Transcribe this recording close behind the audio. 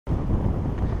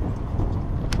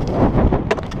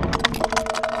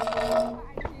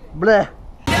Bleh.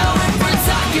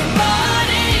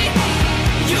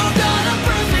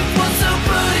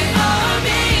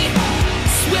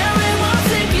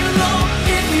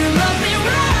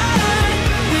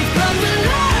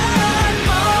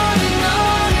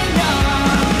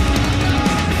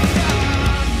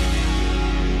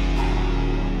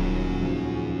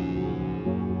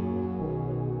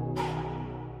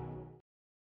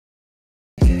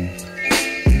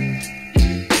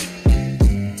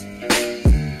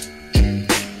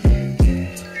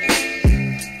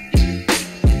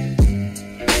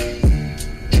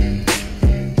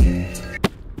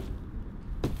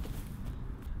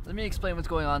 Let me explain what's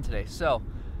going on today. So,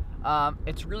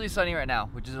 it's really sunny right now,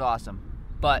 which is awesome.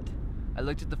 But I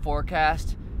looked at the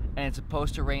forecast, and it's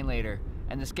supposed to rain later.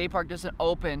 And the skate park doesn't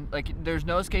open. Like, there's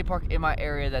no skate park in my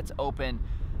area that's open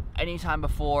anytime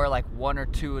before like 1 or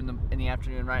 2 in the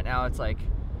afternoon. Right now, it's like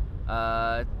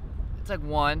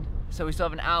 1. So we still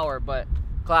have an hour, but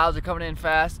clouds are coming in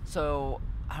fast. So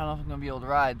I don't know if I'm gonna be able to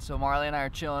ride. So Marley and I are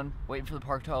chilling, waiting for the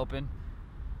park to open,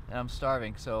 and I'm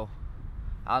starving. So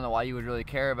I don't know why you would really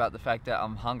care about the fact that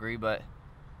I'm hungry, but,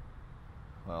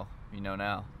 well, you know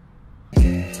now.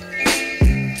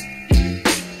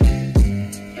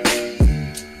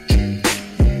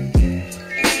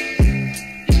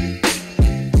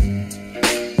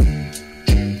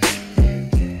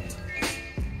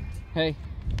 Hey,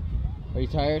 are you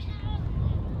tired?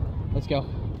 Let's go.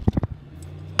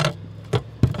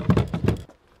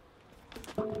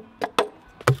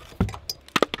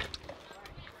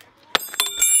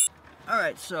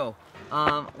 Alright, so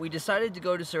we decided to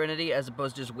go to Serenity as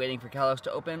opposed to just waiting for Kalos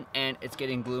to open, and it's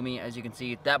getting gloomy. As you can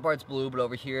see, that part's blue, but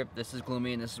over here this is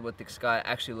gloomy, and this is what the sky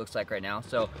actually looks like right now.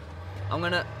 So I'm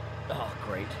gonna, oh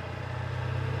great.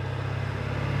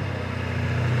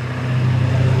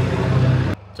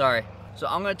 Sorry. So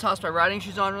I'm gonna toss my riding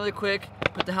shoes on really quick,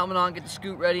 put the helmet on, get the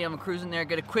scoot ready. I'm gonna cruise in there,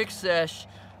 get a quick sesh,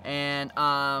 and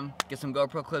get some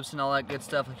GoPro clips and all that good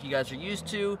stuff like you guys are used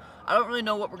to. I don't really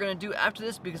know what we're gonna do after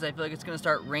this because I feel like it's gonna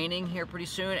start raining here pretty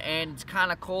soon, and it's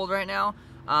kind of cold right now.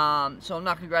 So I'm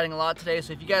not gonna be riding a lot today.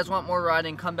 So if you guys want more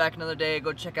riding, come back another day.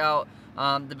 Go check out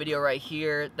the video right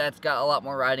here. That's got a lot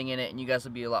more riding in it, and you guys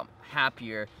will be a lot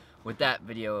happier with that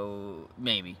video,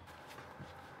 maybe.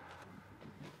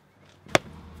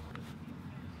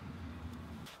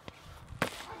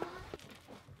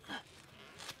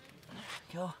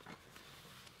 Go.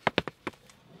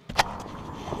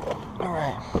 All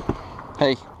right.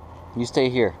 Hey, you stay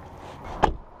here.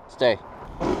 Stay.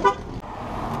 All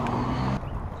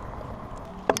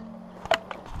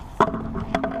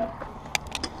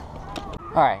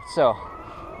right, so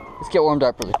let's get warmed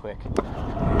up really quick.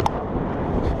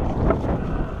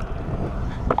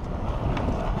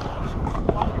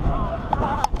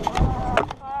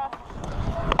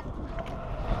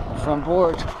 Front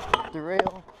board, the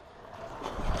rail.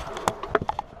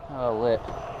 Oh, lit.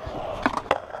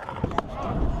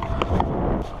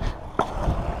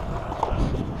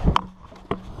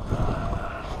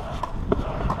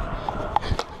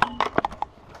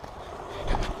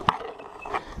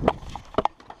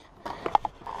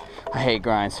 I hate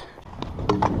grinds.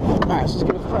 Alright, so let's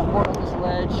get a front board on this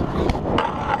ledge.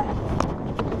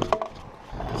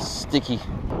 Sticky.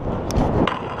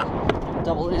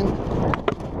 Double in.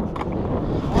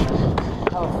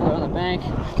 Have a float on the bank.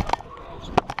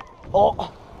 Oh, I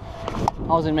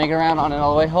was gonna make it around on it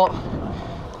all the way. Oh,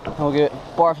 and we'll get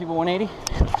bar people 180.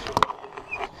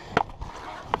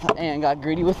 And got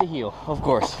greedy with the heel, of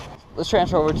course. Let's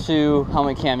transfer over to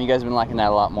helmet cam. You guys have been liking that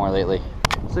a lot more lately.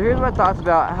 So here's my thoughts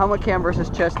about helmet cam versus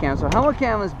chest cam. So helmet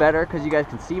cam is better because you guys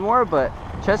can see more, but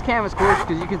chest cam is cool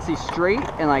because you can see straight,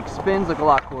 and like spins look a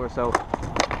lot cooler. So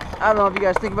I don't know if you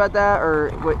guys think about that or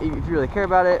if you really care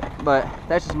about it, but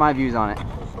that's just my views on it.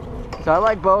 So I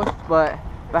like both, but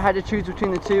if I had to choose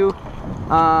between the two,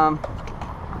 I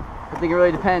think it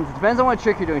really depends. It depends on what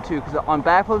trick you're doing too, because on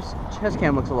backflips, chest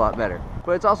cam looks a lot better.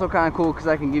 But it's also kind of cool because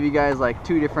I can give you guys like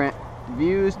 2 different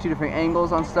views, 2 different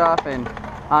angles on stuff, and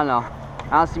I don't know.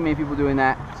 I don't see many people doing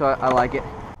that, so I like it.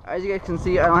 As you guys can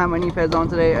see, I don't have my knee pads on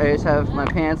today. I just have my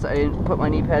pants. I didn't put my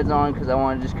knee pads on because I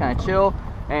wanted to just kind of chill,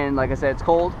 and like I said, it's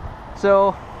cold.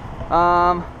 So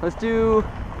let's do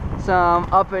some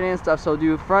up and in stuff. So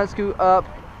do front scoot up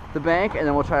the bank, and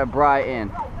then we'll try to bri in.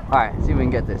 All right, see if we can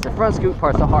get this. The front scoot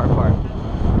part's the hard part.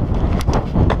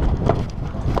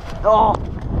 Oh,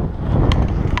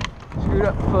 screwed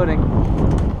up the footing.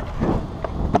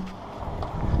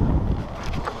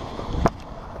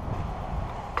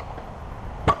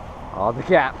 Oh, the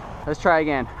cap. Let's try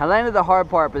again. I landed the hard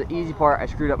part, but the easy part I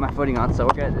screwed up my footing on, so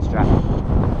we're good at this try.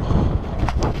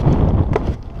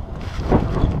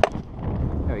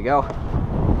 There we we go.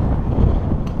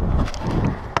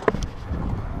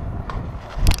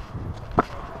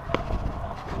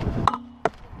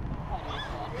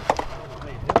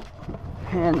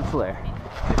 And the flare.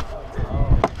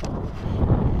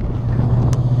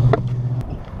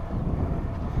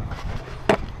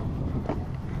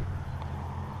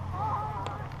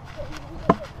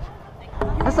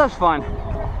 That stuff's fun.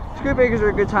 Scooter breakers are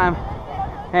a good time,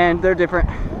 and they're different.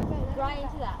 Bry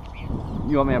into that.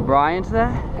 You want me to bry into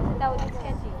that? That would be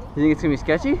sketchy. You think it's gonna be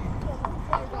sketchy?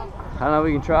 I don't know,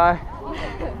 we can try.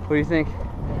 What do you think?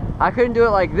 I couldn't do it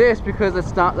like this because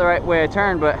it's not the right way I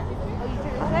turn, but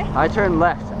I turn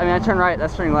left. I mean, I turn right,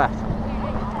 that's turning left.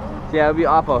 So yeah, it would be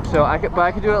oppo. So I could, but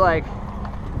I could do it like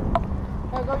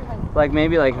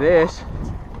maybe like this.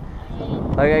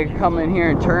 Like I could come in here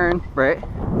and turn, right?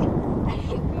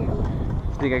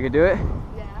 Think I could do it?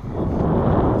 Yeah.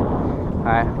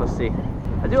 Alright, let's see.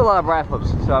 I do a lot of bri flips,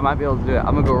 so I might be able to do it.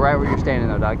 I'm gonna go right where you're standing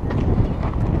though, dog.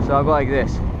 So I'll go like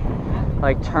this.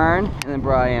 Like turn and then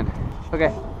bri in.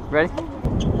 Okay, ready?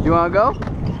 You wanna go?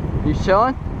 You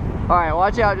chilling? Alright,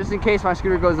 watch out just in case my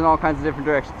scooter goes in all kinds of different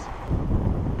directions.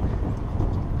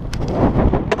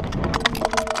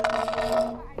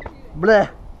 Bleh.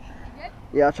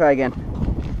 Yeah, I'll try again.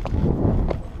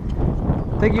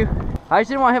 Thank you. I just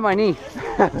didn't want to hit my knee.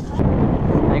 I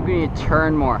think we need to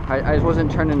turn more. I just wasn't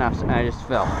turned enough and I just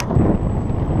fell.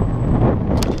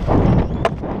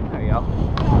 There you go.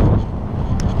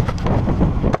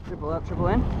 Triple up, triple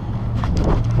in.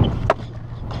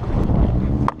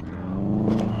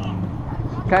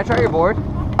 Can I try your board? I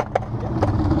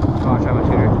want to try my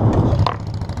scooter.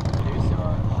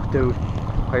 Dude,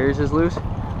 are yours is loose?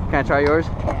 Can I try yours?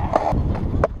 Yeah.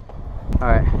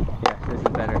 Alright, yeah, this is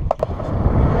better.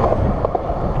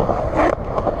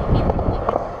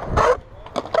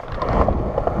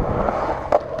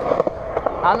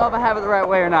 I don't know if I have it the right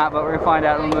way or not, but we're gonna find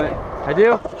out in a minute. I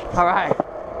do? Alright.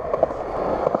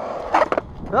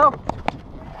 Oh!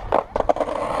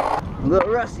 I'm a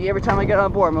little rusty. Every time I get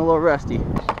on board, I'm a little rusty.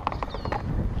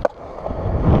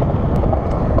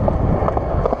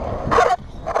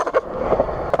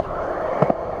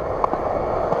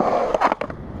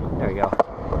 There we go.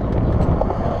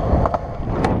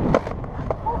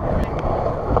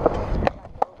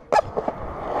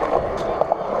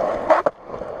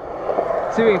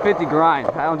 See if we can 50 grind.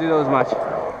 I don't do those much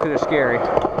because they're scary.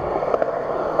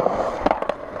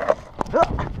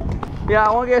 Yeah,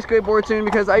 I want to get a skateboard soon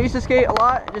because I used to skate a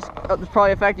lot. Just there's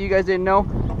probably a fact that you guys didn't know,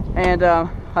 and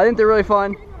I think they're really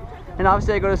fun. And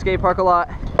obviously I go to the skate park a lot,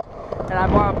 and I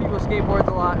borrow people's skateboards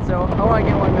a lot. So I want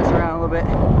to get one, mess around a little bit.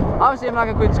 Obviously I'm not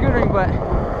gonna quit scootering, but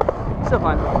it's still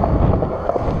fun.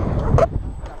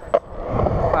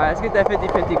 All right, let's get that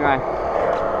 50-50 grind.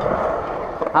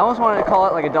 I almost wanted to call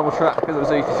it like a double truck because I'm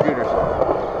so used to scooters.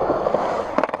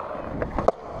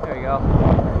 There we go.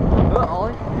 Oh,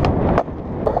 ollie.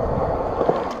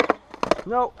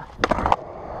 Nope.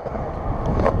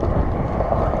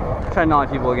 Try to nollie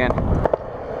people again.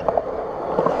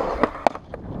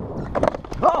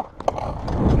 Oh!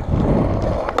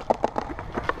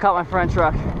 Caught my front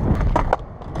truck.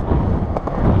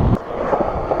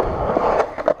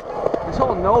 This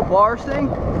whole no bars thing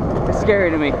is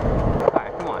scary to me.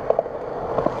 Alright, come on.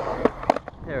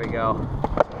 There we go.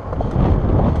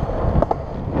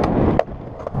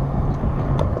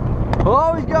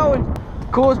 Oh, he's going!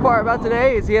 Coolest part about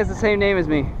today is he has the same name as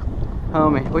me.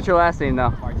 Homie. What's your last name though?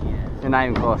 Martinez. You're not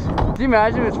even close. Can you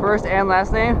imagine his first and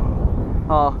last name?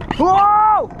 Oh.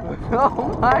 Whoa!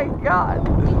 Oh my god.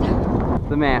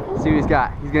 The man. See what he's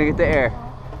got. He's gonna get the air.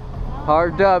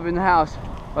 Hard dub in the house.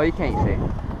 Oh, you can't see.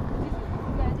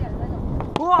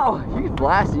 Whoa! He's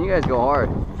blasting. You guys go hard.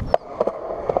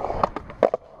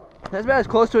 That's about as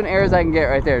close to an air as I can get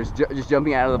right there. Just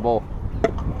jumping out of the bowl.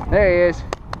 There he is.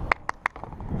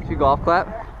 Golf clap.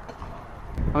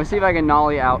 I'm gonna see if I can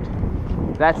nollie out.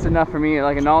 That's enough for me,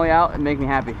 like a nollie out and make me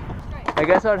happy. I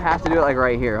guess I would have to do it like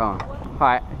right here, huh?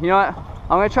 Alright, you know what?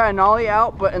 I'm gonna try a nollie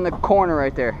out, but in the corner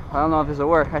right there. I don't know if this will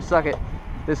work. I suck at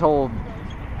this whole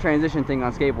transition thing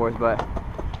on skateboards, but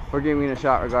we're giving it a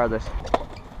shot regardless.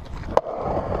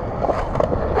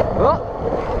 Oh!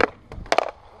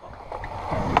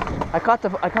 I caught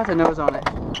the nose on it.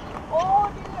 Oh,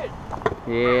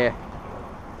 dude! Yeah.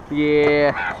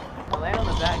 Yeah. I'll land on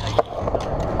the back.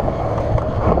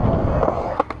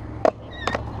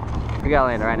 We gotta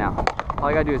land it right now. All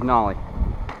I gotta do is nollie.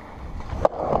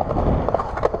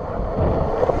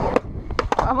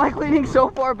 I'm like leaning so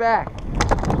far back.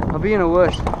 I'm being a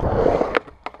wuss.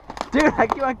 Dude, I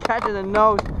keep on catching the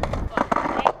nose.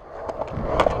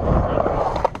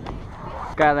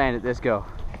 Gotta land it. Let's go.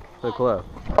 So close.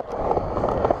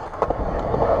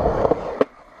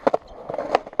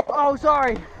 Oh,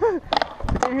 sorry.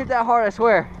 Didn't hit that hard, I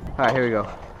swear. All right, here we go.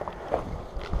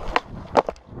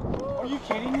 Are you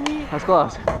kidding me? That's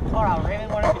close. Hold on,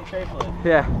 Raymond wanted to tray flip.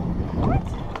 Yeah. What?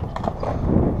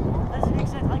 Doesn't make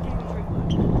sense. I can't even tray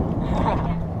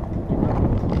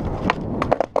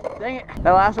flip. Dang it.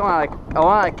 That last one, I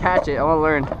want to catch it. I want to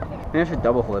learn. Maybe I should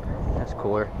double flip. That's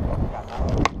cooler.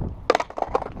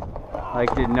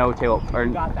 Like, did no tail up. Or,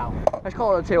 Got that one. let's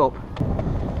call it a tail up.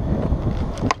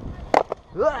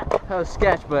 That was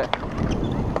sketch, but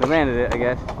we landed it, I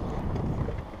guess.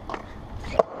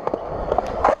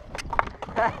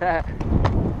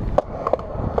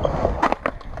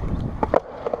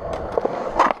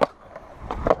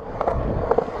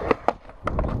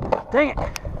 Dang it!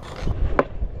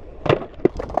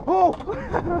 Oh!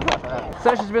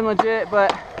 Session's been legit,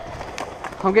 but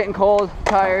I'm getting cold,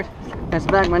 tired, and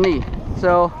smacked my knee.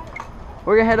 So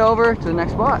we're gonna head over to the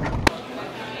next spot.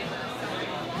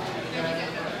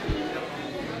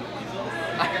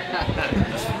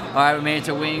 Alright, we made it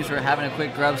to Wings. We're having a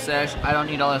quick grub sesh. I don't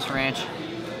need all this ranch,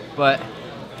 but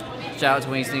shout out to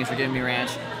Wings, thanks for giving me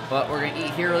ranch. But we're gonna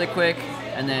eat here really quick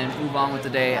and then move on with the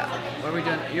day. What are we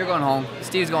doing? You're going home.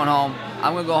 Steve's going home.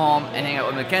 I'm gonna go home and hang out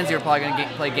with Mackenzie. We're probably gonna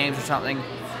play games or something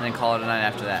and then call it a night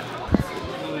after that.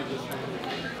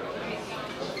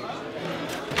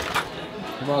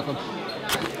 You're welcome.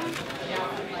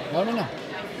 No, no, no.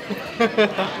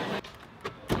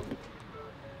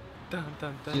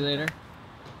 See you later.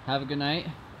 Have a good night.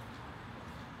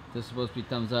 This is supposed to be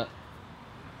thumbs up.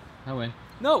 I win.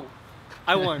 No,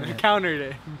 I won. I countered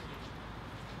it.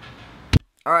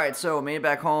 Alright, so made it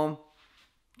back home.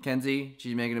 Kenzie,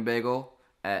 she's making a bagel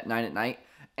at 9 at night.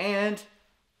 And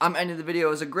I'm ending the video.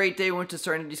 It was a great day. We went to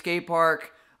Serenity Skate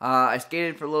Park. I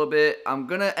skated for a little bit. I'm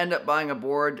going to end up buying a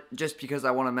board just because I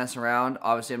want to mess around.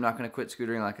 Obviously, I'm not going to quit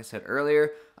scootering like I said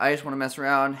earlier. I just want to mess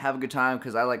around, have a good time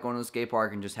because I like going to the skate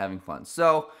park and just having fun.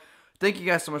 So, thank you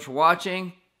guys so much for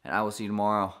watching, and I will see you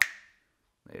tomorrow.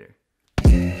 Later.